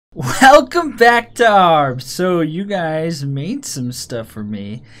Welcome back to ARBS. So you guys made some stuff for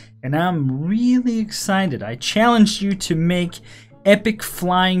me and I'm really excited. I challenged you to make epic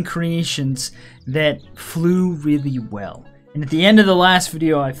flying creations that flew really well. And at the end of the last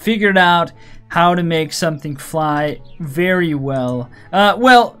video I figured out how to make something fly very well.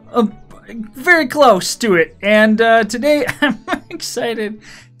 Very close to it. And today I'm excited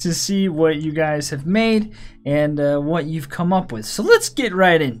to see what you guys have made and what you've come up with. So let's get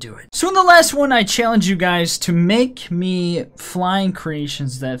right into it. So in the last one I challenged you guys to make me flying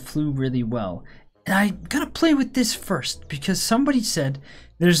creations that flew really well. And I gotta play with this first because somebody said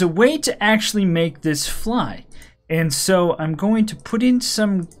there's a way to actually make this fly. And so I'm going to put in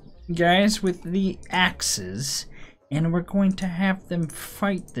some guys with the axes and we're going to have them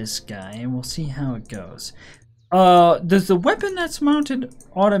fight this guy and we'll see how it goes. Does the weapon that's mounted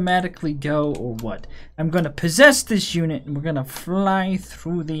automatically go or what? I'm gonna possess this unit and we're gonna fly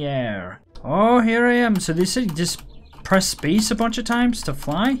through the air. Oh, here I am. So they said you just press space a bunch of times to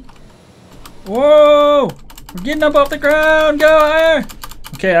fly? Whoa! We're getting up off the ground, go higher!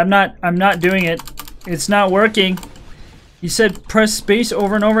 Okay, I'm not doing it. It's not working. You said press space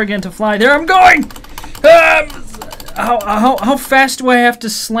over and over again to fly. There I'm going! How fast do I have to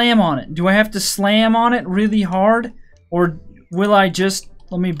slam on it? Do I have to slam on it really hard? Or will I just...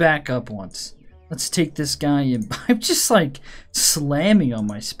 Let me back up once. Let's take this guy in. I'm just like slamming on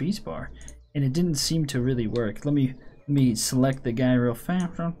my spacebar. And it didn't seem to really work. Let me select the guy real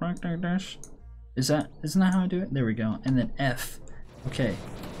fast. Isn't that how I do it? There we go. And then F. Okay.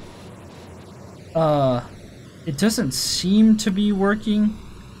 It doesn't seem to be working.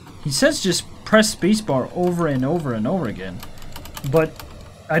 He says just press spacebar over and over and over again, but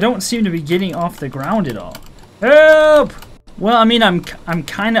I don't seem to be getting off the ground at all. Help! Well, I mean, I'm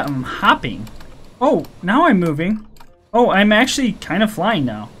hopping. Oh, now I'm moving. Oh, I'm actually kind of flying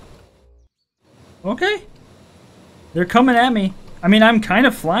now. Okay. They're coming at me. I mean, I'm kind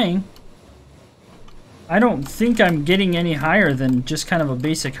of flying. I don't think I'm getting any higher than just kind of a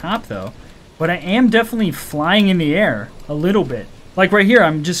basic hop though, but I am definitely flying in the air a little bit. Like right here,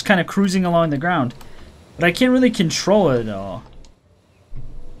 I'm just kind of cruising along the ground. But I can't really control it at all.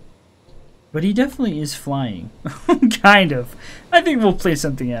 But he definitely is flying. Kind of. I think we'll play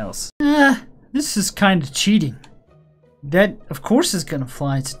something else. This is kind of cheating. That, of course, is going to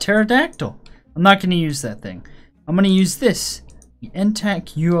fly. It's a pterodactyl. I'm not going to use that thing. I'm going to use this. The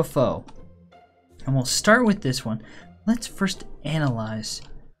Entak UFO. And we'll start with this one. Let's first analyze.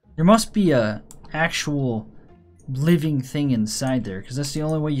 There must be a actual living thing inside there because that's the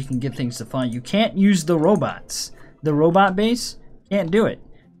only way you can get things to fly. You can't use the robots. The robot base can't do it.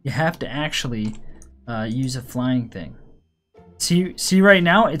 You have to actually use a flying thing. See right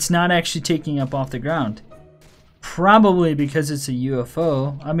now it's not actually taking up off the ground. Probably because it's a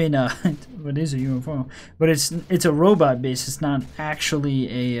UFO. I mean, it is a UFO, but it's a robot base. It's not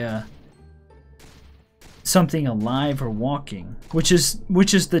actually a something alive or walking, which is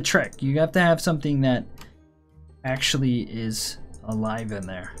the trick. You have to have something that actually is alive in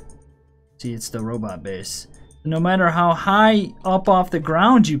there. See, it's the robot base. No matter how high up off the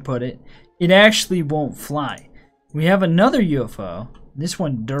ground you put it, it actually won't fly. We have another UFO. This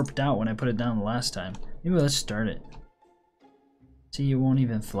one derped out when I put it down the last time. Maybe let's start it. See, it won't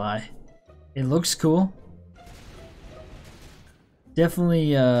even fly. It looks cool.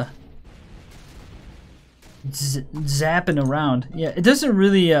 Definitely zapping around. Yeah, it doesn't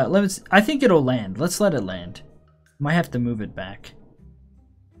really I think it'll land. Let's let it land. Might have to move it back.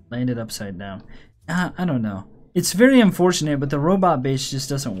 Land it upside down. I don't know. It's very unfortunate, but the robot base just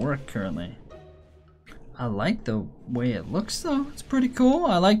doesn't work currently. I like the way it looks though. It's pretty cool.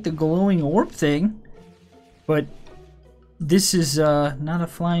 I like the glowing orb thing. But this is not a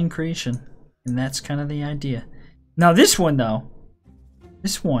flying creation. And that's kind of the idea. Now this one though.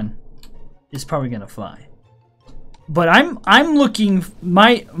 This one is probably gonna fly. But I'm looking,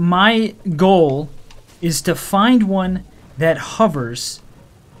 my goal is to find one that hovers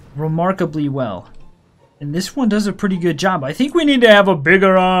remarkably well. And this one does a pretty good job. I think we need to have a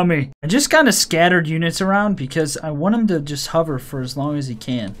bigger army. I just kind of scattered units around because I want him to just hover for as long as he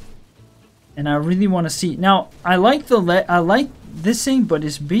can. And I really want to see. Now, I like this thing, but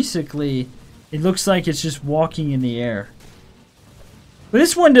it's basically, it looks like it's just walking in the air. But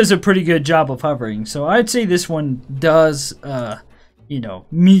this one does a pretty good job of hovering. So I'd say this one does you know,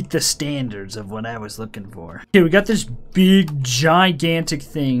 meet the standards of what I was looking for. Okay, we got this big, gigantic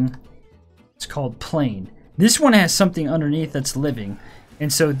thing. It's called plane. This one has something underneath that's living.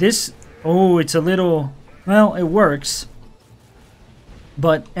 And so this, oh, it's a little, well, it works.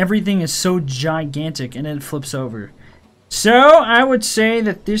 But everything is so gigantic and it flips over. So I would say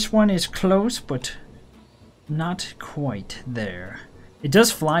that this one is close, but not quite there. It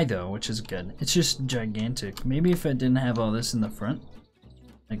does fly though, which is good. It's just gigantic. Maybe if I didn't have all this in the front,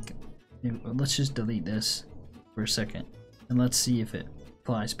 like, let's just delete this for a second and let's see if it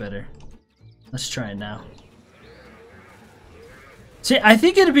flies better. Let's try it now. See, I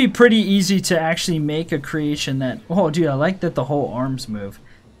think it'd be pretty easy to actually make a creation that, oh dude, I like that the whole arms move.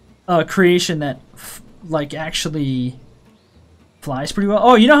 A creation that like actually flies pretty well.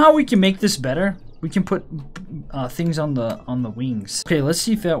 Oh, you know how we can make this better? We can put things on the wings. Okay, let's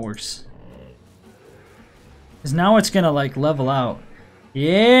see if that works. Cause now it's gonna like level out.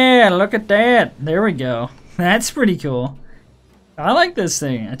 Yeah, look at that. There we go. That's pretty cool. I like this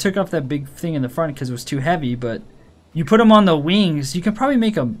thing. I took off that big thing in the front because it was too heavy, but you put them on the wings, you can probably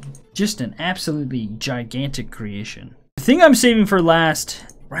make just an absolutely gigantic creation. The thing I'm saving for last,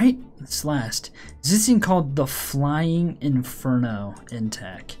 right? It's last. Is this thing called the Flying Inferno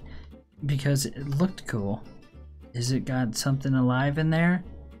Entak. Because it looked cool. Is it got something alive in there?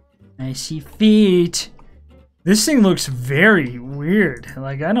 I see feet. This thing looks very weird.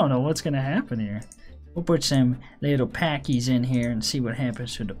 Like, I don't know what's gonna happen here. We'll put some little packies in here and see what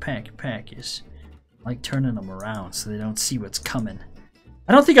happens to the packies. I like turning them around so they don't see what's coming.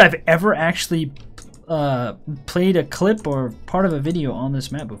 I don't think I've ever actually played a clip or part of a video on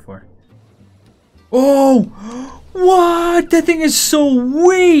this map before. Oh! What? That thing is so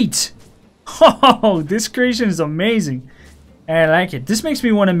weight! Oh, this creation is amazing. I like it. This makes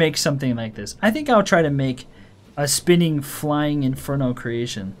me want to make something like this. I think I'll try to make a spinning flying inferno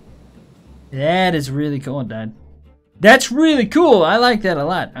creation. That is really cool, Dad. That's really cool. I like that a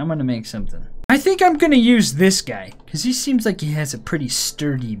lot. I'm going to make something. I think I'm going to use this guy because he seems like he has a pretty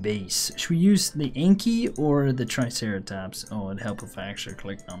sturdy base. Should we use the Anki or the Triceratops? Oh, it'd help if I actually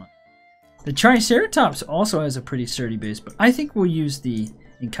clicked on it. The Triceratops also has a pretty sturdy base, but I think we'll use the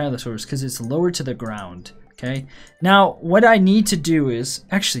Ankylosaurus because it's lower to the ground. Okay. Now, what I need to do is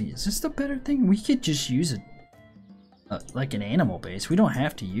actually, is this the better thing? We could just use it like an animal base. We don't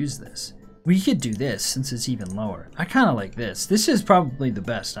have to use this. We could do this since it's even lower. I kind of like this. This is probably the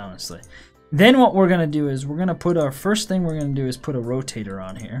best, honestly. Then what we're going to do is we're going to put our first thing we're going to do is put a rotator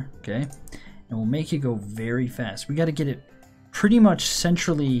on here. Okay. And we'll make it go very fast. We got to get it pretty much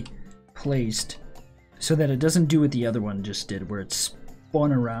centrally placed so that it doesn't do what the other one just did where it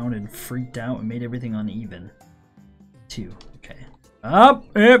spun around and freaked out and made everything uneven. 2. Okay. Up.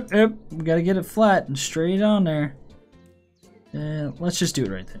 Yep. We got to get it flat and straight on there. Let's just do it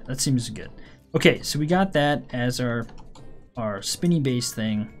right there. That seems good. Okay, so we got that as our spinny base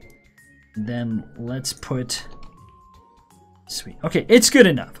thing. Then let's put... Sweet. Okay, it's good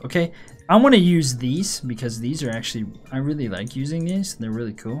enough, okay? I want to use these because these are actually... I really like using these. They're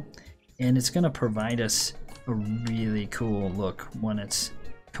really cool. And it's going to provide us a really cool look when it's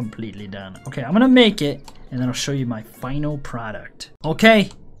completely done. Okay, I'm going to make it, and then I'll show you my final product. Okay,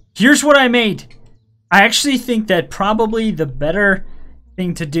 here's what I made. I actually think that probably the better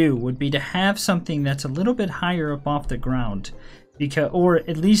thing to do would be to have something that's a little bit higher up off the ground, or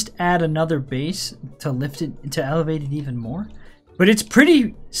at least add another base to lift it, to elevate it even more. But it's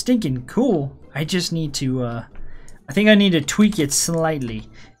pretty stinking cool. I just need to, I think I need to tweak it slightly.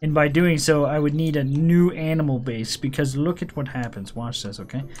 And by doing so, I would need a new animal base because look at what happens. Watch this,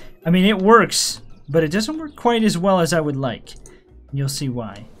 okay? I mean, it works, but it doesn't work quite as well as I would like. You'll see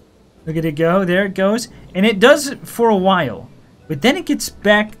why. Look at it go. There it goes. And it does it for a while. But then it gets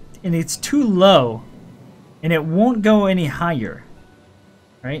back and it's too low. And it won't go any higher.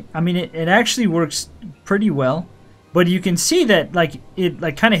 Right? I mean, it actually works pretty well. But you can see that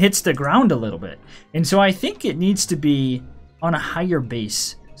it kind of hits the ground a little bit. And so I think it needs to be on a higher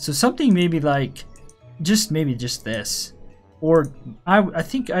base. So something maybe like maybe just this. Or I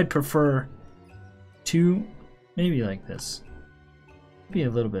think I'd prefer to maybe like this. Maybe a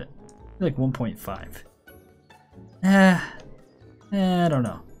little bit. Like 1.5. I don't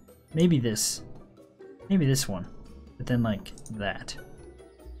know. Maybe this. Maybe this one. But then like that.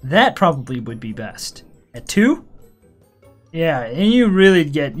 That probably would be best. At 2? Yeah, and you'd really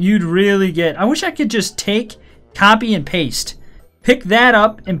get, I wish I could just take, copy and paste. Pick that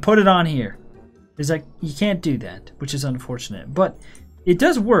up and put it on here. It's like, you can't do that, which is unfortunate. But it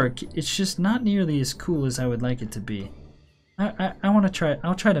does work. It's just not nearly as cool as I would like it to be. I want to try.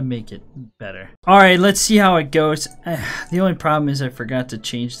 I'll try to make it better. All right, let's see how it goes. The only problem is I forgot to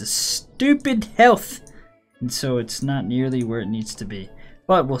change the stupid health, and so it's not nearly where it needs to be.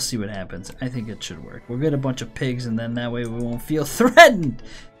 But we'll see what happens. I think it should work. We'll get a bunch of pigs, and then that way we won't feel threatened.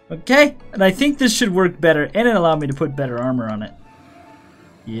 Okay? And I think this should work better, and it allowed me to put better armor on it.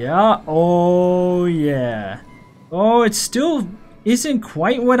 Yeah. Oh yeah. Oh, it still isn't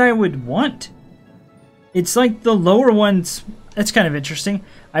quite what I would want. It's like the lower ones. That's kind of interesting.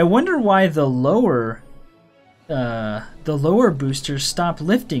 I wonder why the lower boosters stop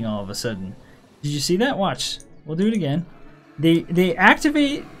lifting all of a sudden. Did you see that? Watch. We'll do it again. They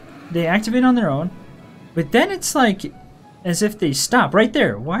activate on their own, but then it's like as if they stop right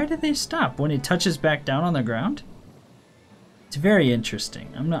there. Why do they stop when it touches back down on the ground? It's very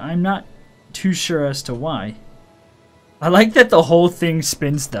interesting. I'm not too sure as to why. I like that the whole thing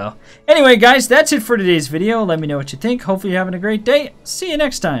spins though. Anyway, guys, that's it for today's video. Let me know what you think. Hopefully you're having a great day. See you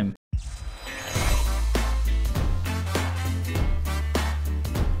next time.